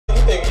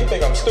you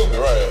think I'm stupid,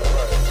 right?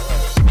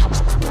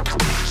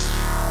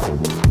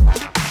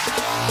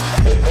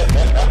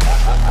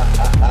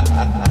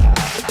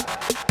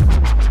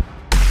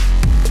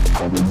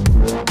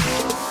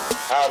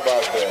 How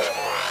about that?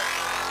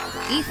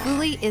 E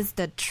FooLy is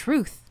the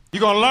truth.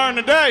 You gonna learn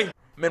today?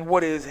 Man,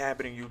 what is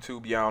happening,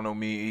 YouTube? Y'all know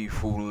me, E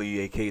FooLy,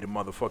 aka the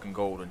motherfucking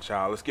Golden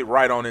Child. Let's get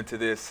right on into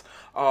this.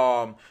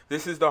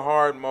 This is the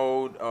hard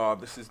mode.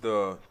 This is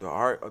the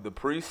art of the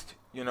priest.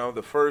 You know,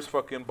 the first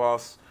fucking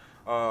boss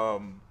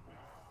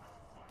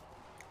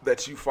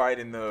that you fight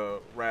in the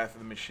Wrath of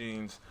the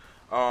Machines.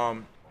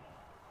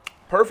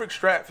 Perfect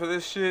strat for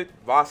this shit.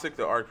 Vosik,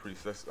 the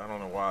archpriest. I don't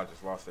know why I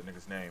just lost that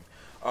nigga's name.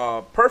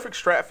 Perfect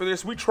strat for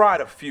this. We tried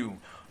a few.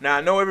 Now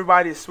I know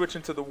everybody is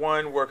switching to the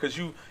one where, cause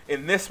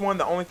in this one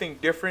the only thing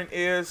different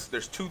is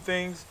there's two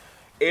things.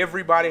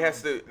 Everybody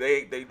has to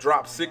they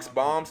drop 6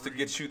 bombs to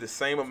get you the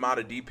same amount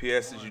of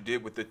DPS as you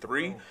did with the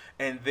 3,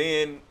 and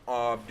then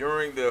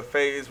during the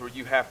phase where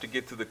you have to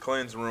get to the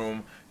cleanse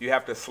room, you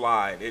have to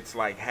slide. It's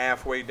like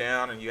halfway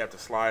down and you have to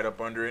slide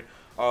up under it.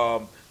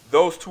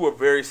 Those two are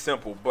very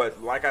simple,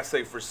 but like I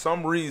say, for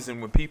some reason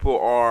when people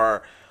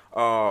are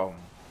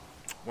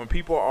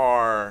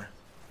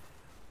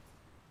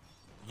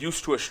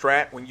used to a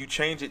strat, when you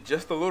change it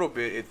just a little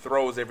bit, it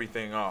throws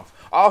everything off.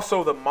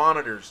 Also, the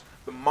monitors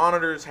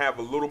have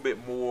a little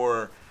bit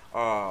more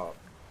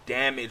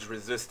damage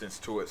resistance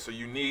to it, so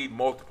you need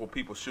multiple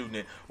people shooting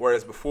it,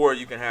 whereas before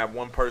you can have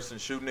one person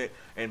shooting it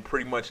and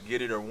pretty much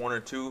get it, or 1 or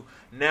 2.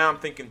 Now I'm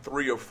thinking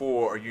 3 or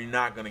 4, or you're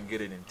not gonna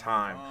get it in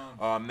time.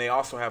 They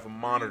also have a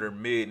monitor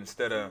mid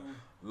instead of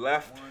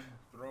left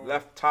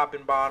top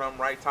and bottom,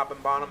 right top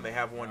and bottom. They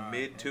have one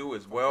mid too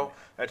as well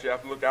that you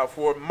have to look out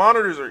for.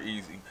 Monitors are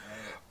easy.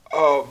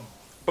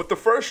 But the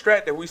first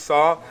strat that we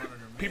saw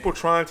people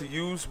trying to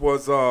use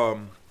was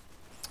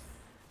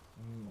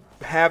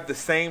have the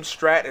same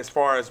strat as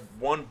far as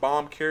 1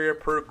 bomb carrier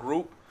per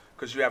group,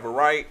 because you have a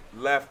right,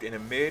 left, and a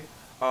mid,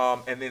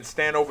 and then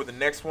stand over the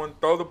next one,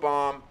 throw the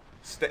bomb,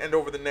 stand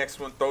over the next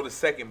one, throw the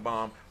second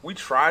bomb. We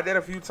tried that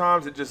a few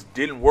times. It just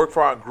didn't work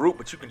for our group,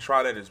 but you can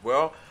try that as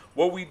well.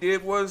 What we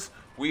did was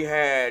we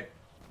had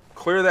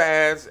clear the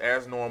ads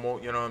as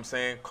normal, you know what I'm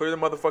saying? Clear the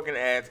motherfucking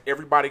ads,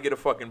 everybody get a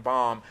fucking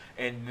bomb,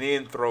 and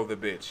then throw the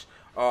bitch.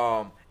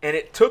 And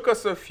it took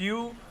us a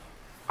few,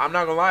 I'm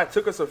not gonna lie, it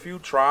took us a few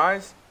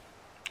tries,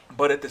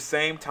 but at the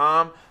same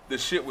time, the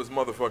shit was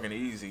motherfucking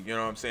easy, you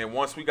know what I'm saying?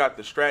 Once we got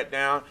the strat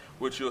down,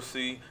 which you'll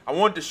see, I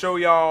wanted to show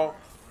y'all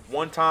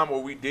one time where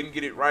we didn't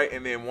get it right,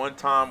 and then one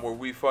time where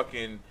we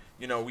fucking,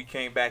 you know, we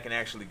came back and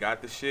actually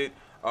got the shit.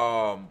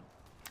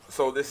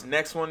 So this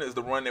next one is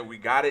the run that we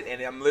got it, and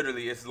I'm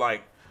literally, it's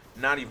like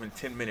not even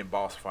 10-minute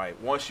boss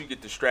fight. Once you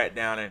get the strat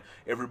down and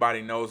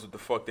everybody knows what the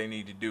fuck they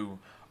need to do.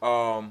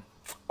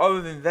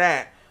 Other than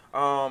that,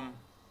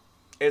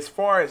 as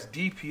far as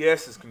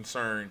DPS is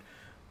concerned,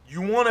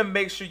 you want to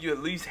make sure you at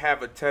least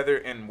have a tether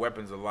and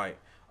weapons of light.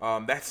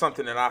 That's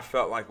something that I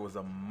felt like was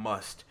a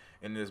must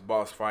in this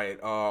boss fight,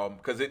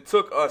 because it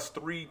took us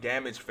 3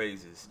 damage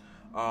phases.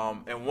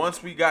 And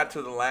once we got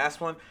to the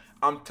last one,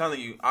 I'm telling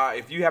you,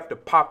 if you have to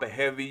pop a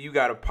heavy, you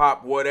got to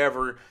pop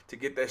whatever to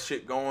get that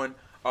shit going.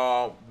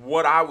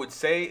 What I would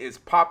say is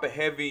pop a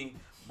heavy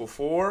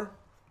before,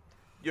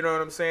 you know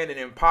what I'm saying, and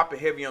then pop a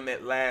heavy on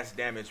that last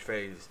damage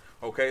phase.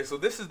 Okay, so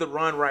this is the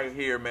run right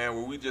here, man,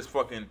 where we just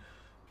fucking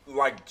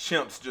like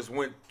chimps just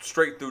went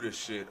straight through this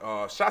shit.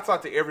 Shouts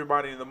out to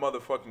everybody in the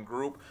motherfucking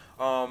group.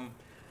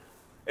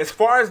 As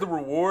far as the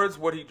rewards,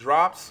 what he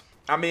drops,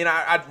 I mean,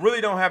 I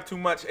really don't have too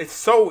much. It's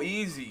so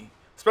easy,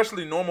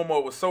 especially normal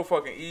mode was so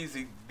fucking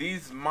easy.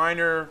 These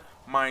minute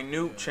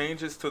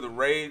changes to the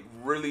raid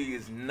really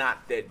is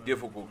not that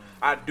difficult.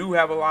 I do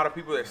have a lot of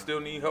people that still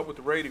need help with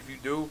the raid. If you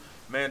do,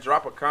 man,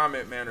 drop a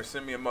comment, man, or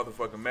send me a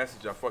motherfucking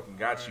message. I fucking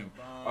got you.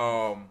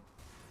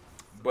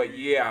 But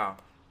yeah,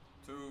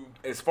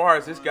 as far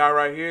as this guy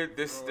right here,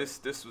 this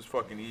was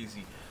fucking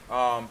easy.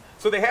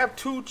 So they have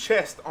 2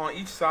 chests on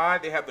each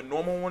side. They have the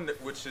normal one,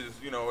 which is,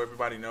 you know,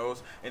 everybody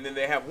knows, and then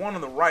they have one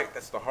on the right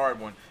that's the hard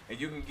one. And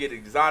you can get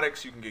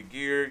exotics, you can get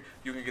gear,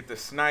 you can get the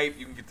snipe,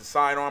 you can get the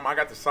sidearm. I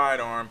got the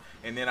sidearm,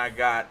 and then I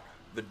got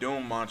the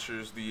doom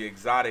monsters, the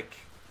exotic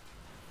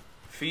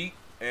feet,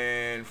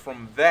 and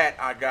from that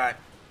I got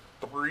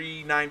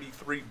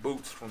 393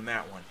 boots from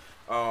that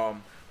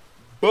one.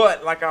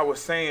 But like I was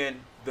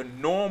saying, the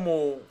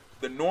normal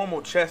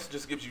chest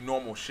just gives you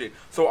normal shit.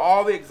 So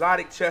all the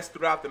exotic chests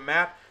throughout the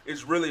map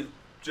is really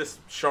just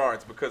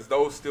shards, because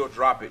those still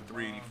drop at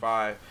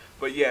 385.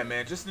 But yeah,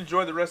 man, just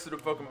enjoy the rest of the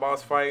fucking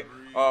boss fight.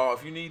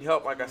 If you need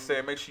help, like I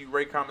said, make sure you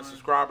rate, comment,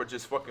 subscribe, or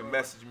just fucking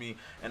message me,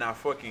 and I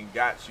fucking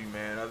got you,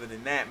 man. Other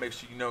than that, make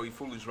sure you know E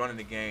FooLy's running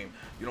the game.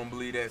 You don't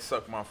believe that?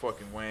 Suck my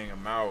fucking wang.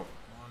 I'm out.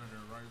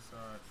 Monitor right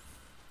side.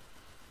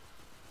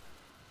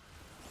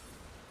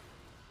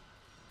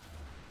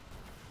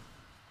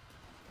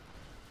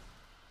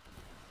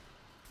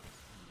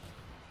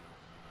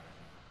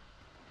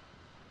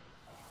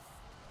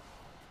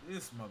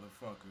 This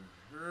motherfucker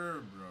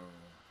here, bro.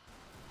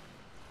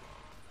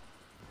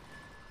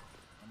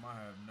 I might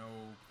have no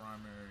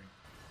primary.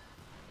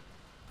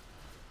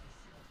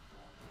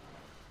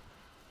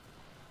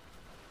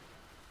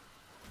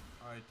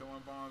 Alright,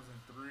 throwing bombs in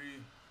 3,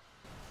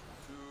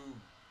 2,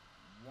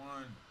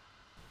 1.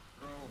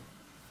 Throw.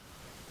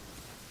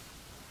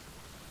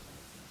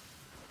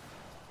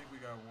 I think we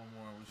got one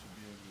more. We should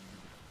be able to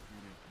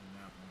get it in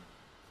that one.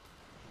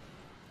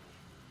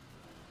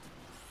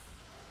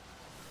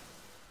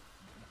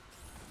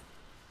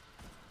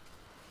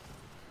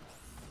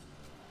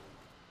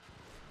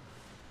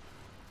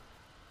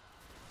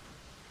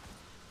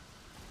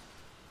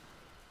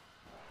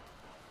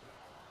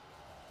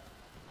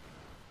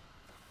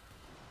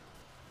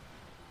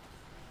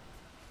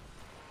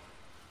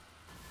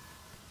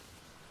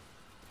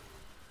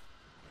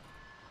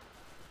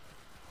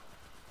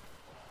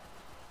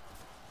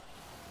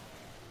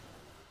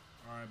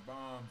 Alright,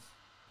 bombs.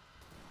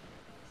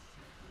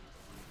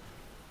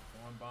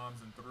 Throwing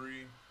bombs in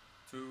 3,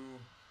 2,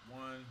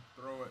 1,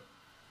 throw it.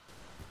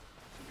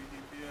 Should be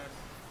DPS.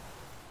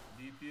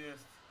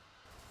 DPS.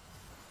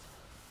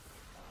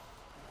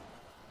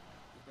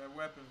 Get that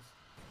weapons.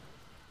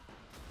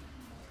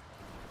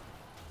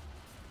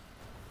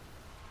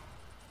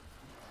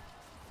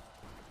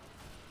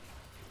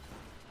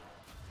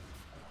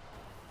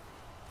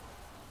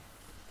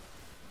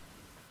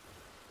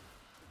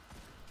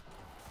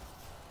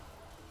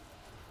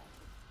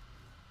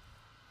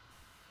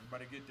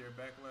 Everybody get there.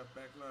 Back left,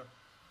 back left.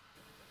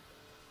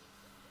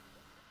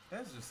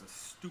 That's just a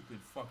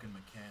stupid fucking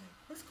mechanic.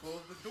 Let's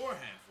close the door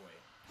halfway.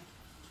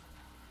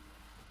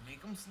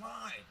 Make them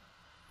slide.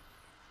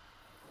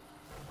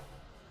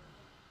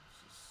 It's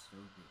just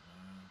stupid,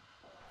 man.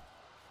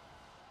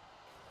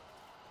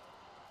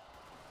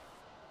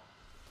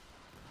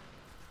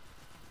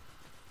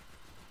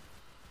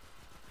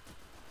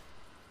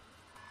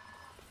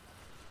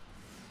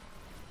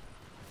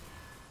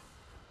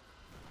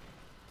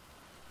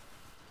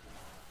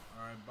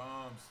 Alright,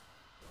 bombs.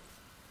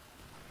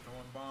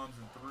 Throwing bombs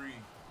in 3,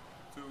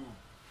 2,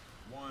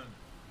 1.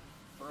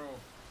 Throw.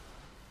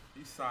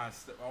 He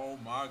sidestep. Oh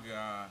my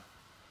god.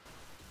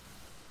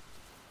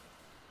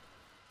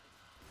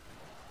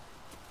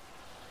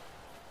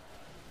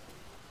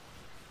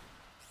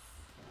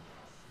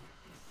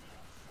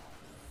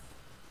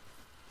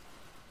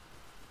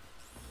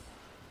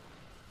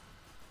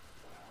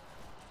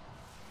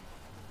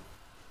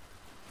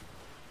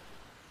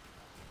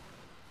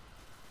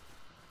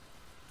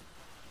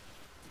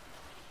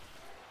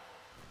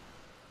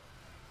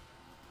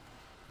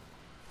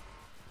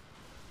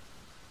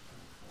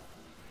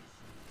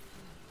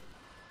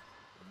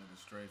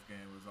 Strafe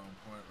game was on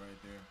point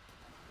right there.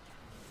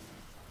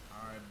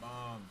 Alright,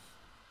 bombs.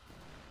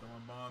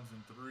 Throwing bombs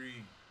in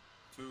 3,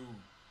 2,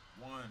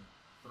 1.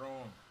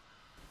 Throw them.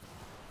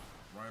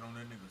 Right on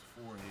that nigga's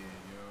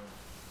forehead, yo.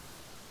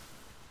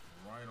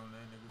 Right on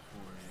that nigga's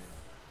forehead.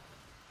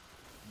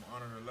 I'm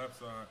on the left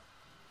side.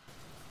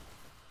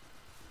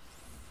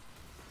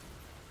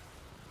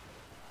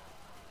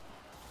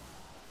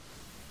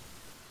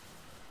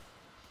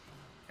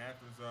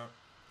 Captain's up.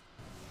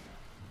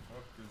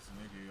 Fuck this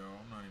nigga, yo.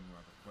 I'm not even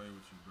about to play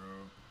with you,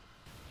 bro.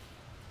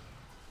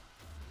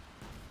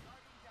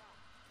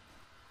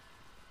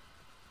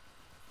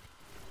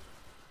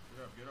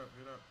 Get up, get up,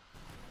 get up.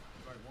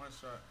 It's like one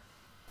shot.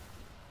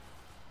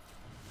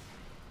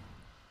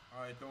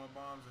 Alright, throwing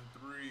bombs in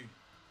 3,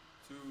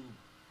 2,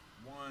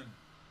 1.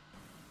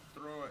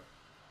 Throw it.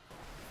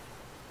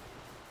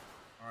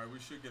 Alright, we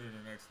should get it in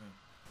the next thing.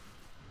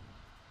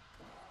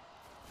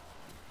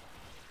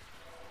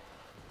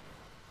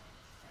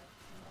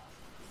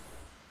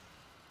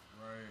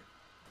 Right.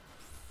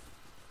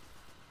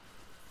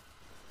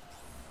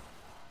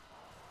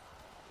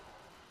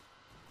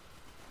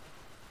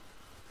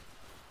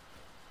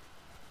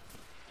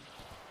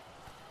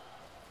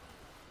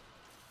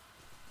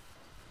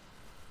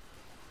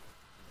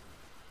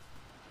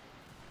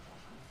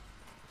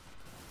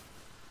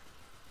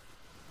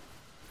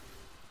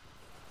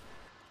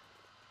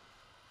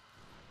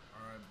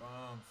 All right,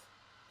 bombs.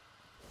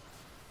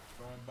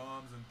 Throwing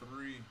bombs in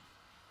 3,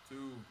 2,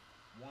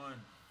 1.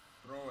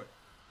 Throw it.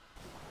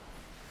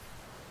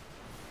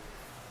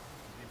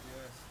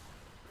 DPS.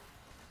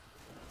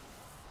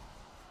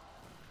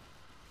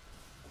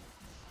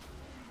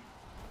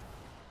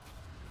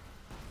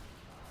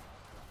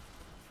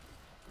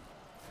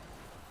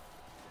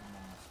 Come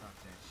on, stop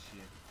that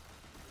shit.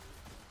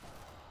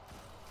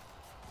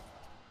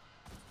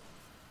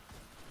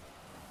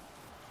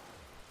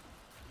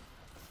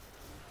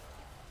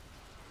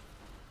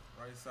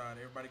 Right side,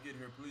 everybody get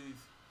here, please.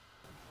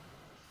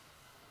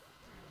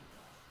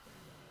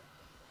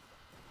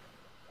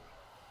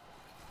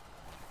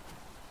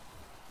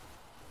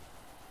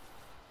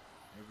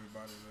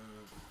 Everybody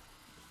lives.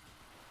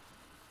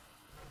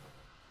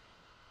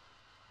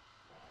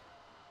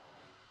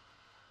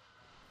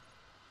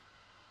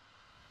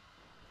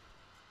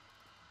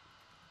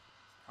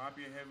 Pop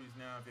your heavies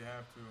now if you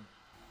have to.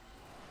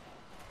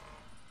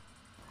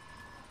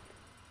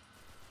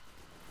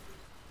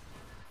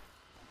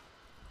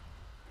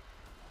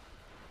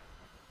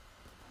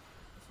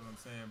 That's what I'm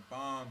saying.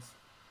 Bombs.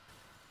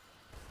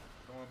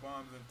 Throwing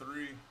bombs in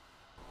 3,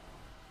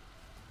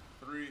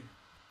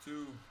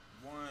 2,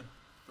 1.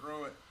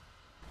 Throw it.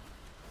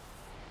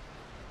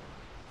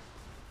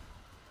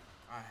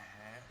 I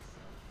have.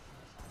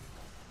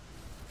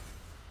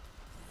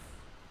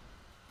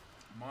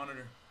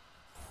 Monitor.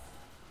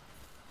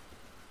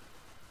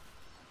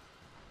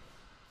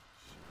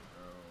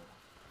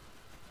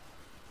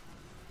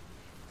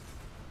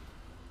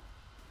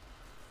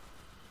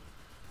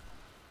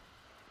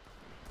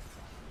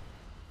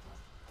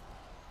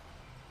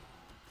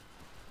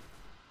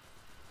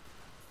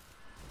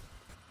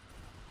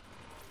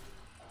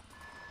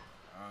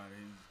 They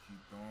just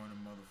keep throwing the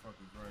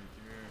motherfuckers right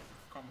there.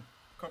 Coming.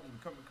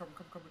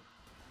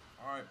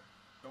 Alright,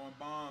 throwing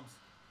bombs.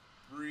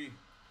 3,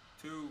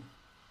 2,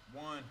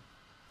 1,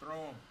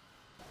 throw them.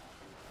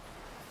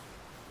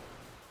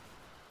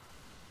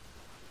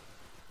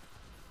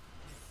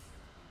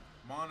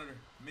 Monitor,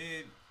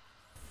 mid.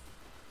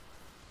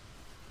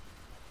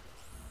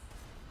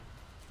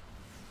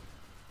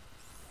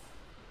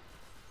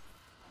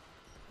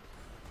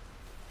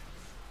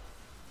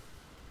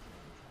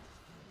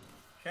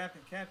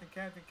 Captain.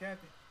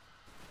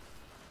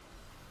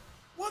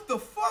 What the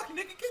fuck, nigga?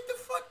 Get the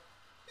fuck.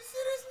 You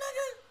see this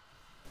nigga?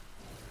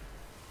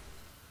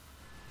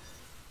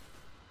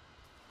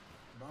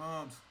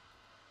 Bombs.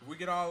 If we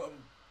get all of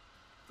them,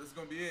 this is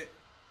gonna be it.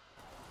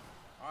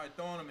 Alright,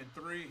 throwing them in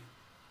 3,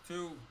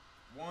 2,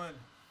 1,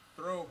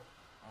 throw.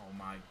 Oh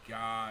my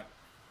god.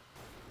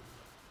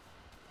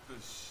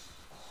 This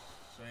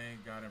Shane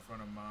got in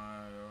front of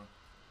mine.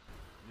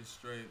 It's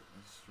straight.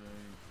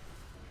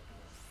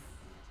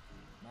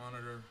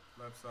 Monitor,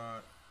 left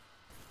side.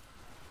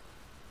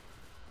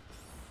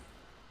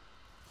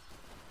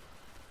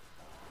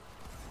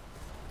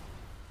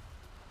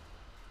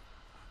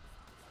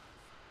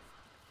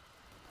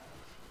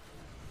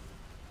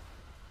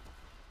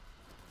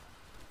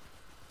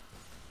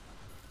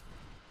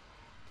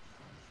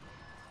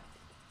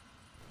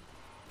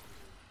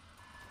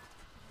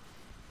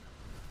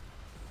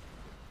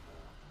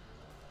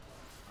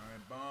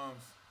 Alright,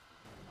 bombs.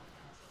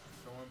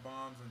 Throwing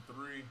bombs in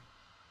 3,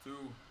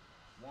 2,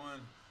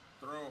 1,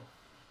 throw.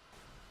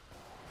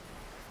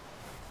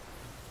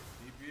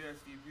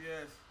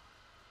 DPS.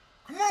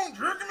 Come on,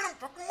 jerk, give me them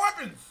fucking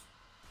weapons.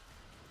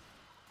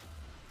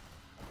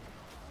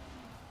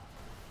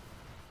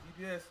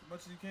 DPS, as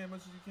much as you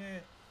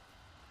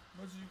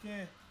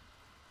can.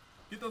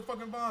 Get those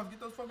fucking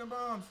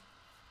bombs.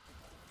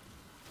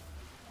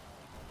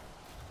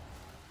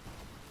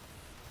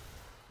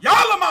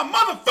 Y'all are my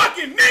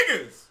motherfucking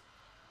niggas.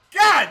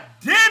 God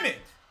damn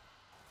it.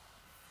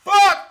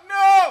 Fuck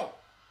no.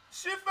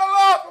 Shit fell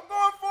off. I'm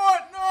going for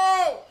it.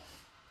 No.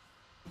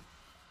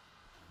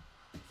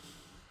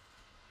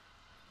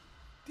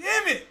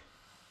 Damn it.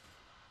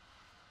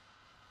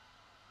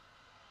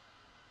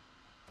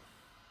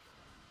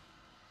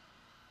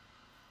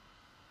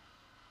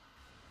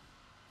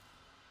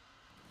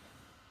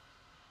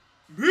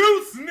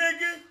 Mutes,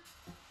 nigga.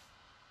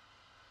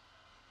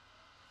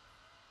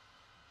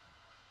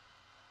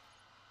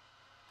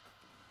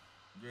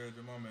 Yeah,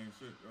 your mama ain't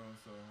shit,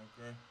 so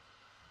okay.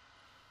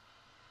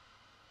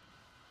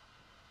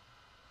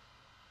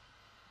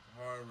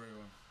 Hard rate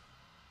one.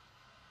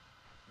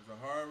 There's a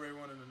hard rate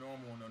one and a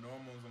normal one. The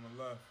normal one's on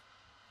the left.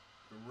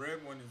 The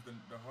red one is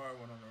the hard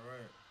one on the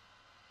right.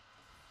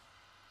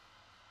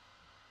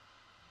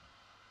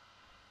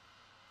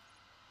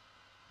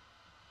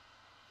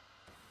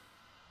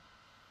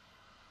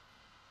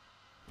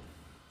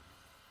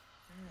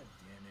 God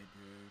damn it,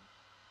 dude.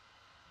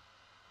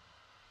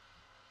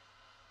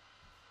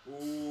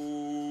 Ooh.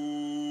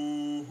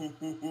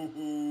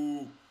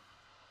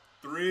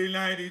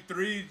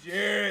 393,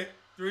 Jared.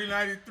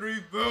 393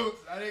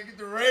 boots. I didn't get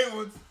the right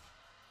ones.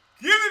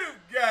 Give me them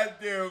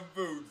goddamn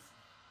boots.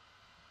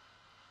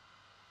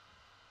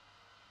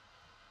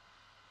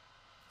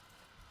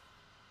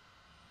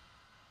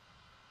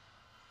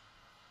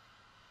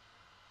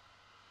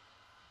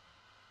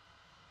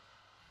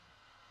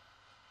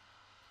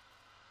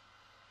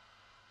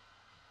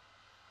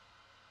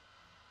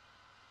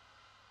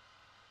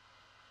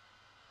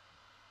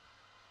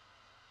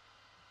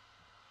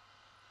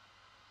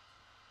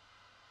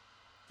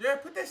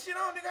 Jared, put that shit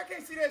on, nigga. I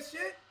can't see that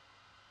shit.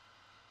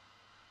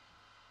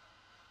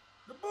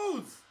 The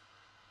boots.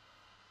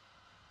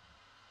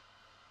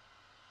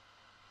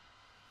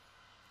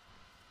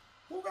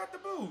 Who got the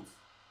boots?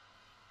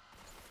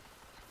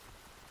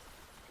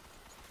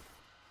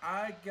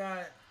 I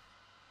got,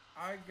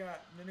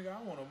 nigga,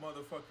 I want a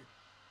motherfucking,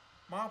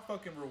 my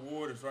fucking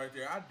reward is right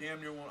there. I damn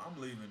near want, I'm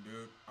leaving,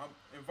 dude.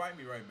 Invite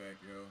me right back,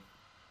 yo.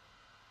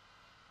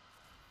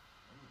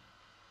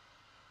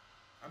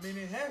 I mean,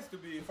 it has to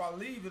be. If I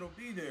leave, it'll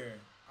be there.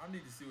 I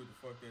need to see what the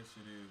fuck that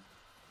shit is.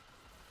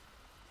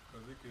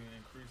 Because it can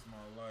increase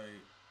my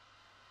light.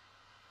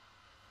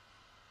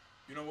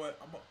 You know what?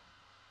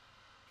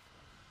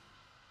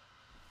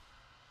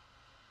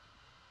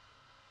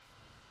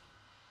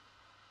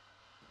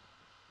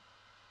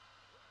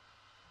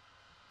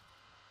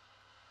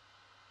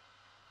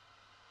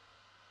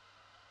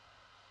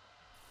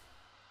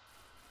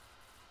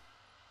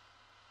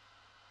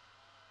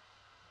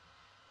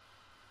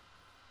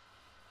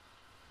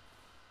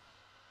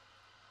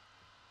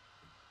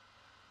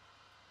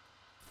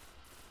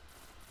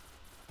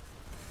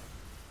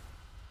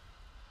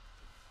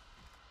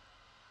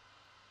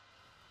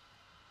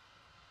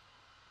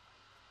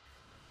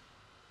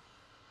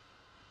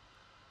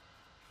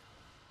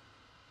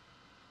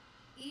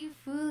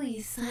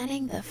 FooLy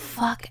signing the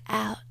fuck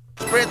out.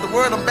 Spread the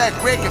word, I'm back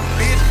breaking,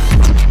 bitch.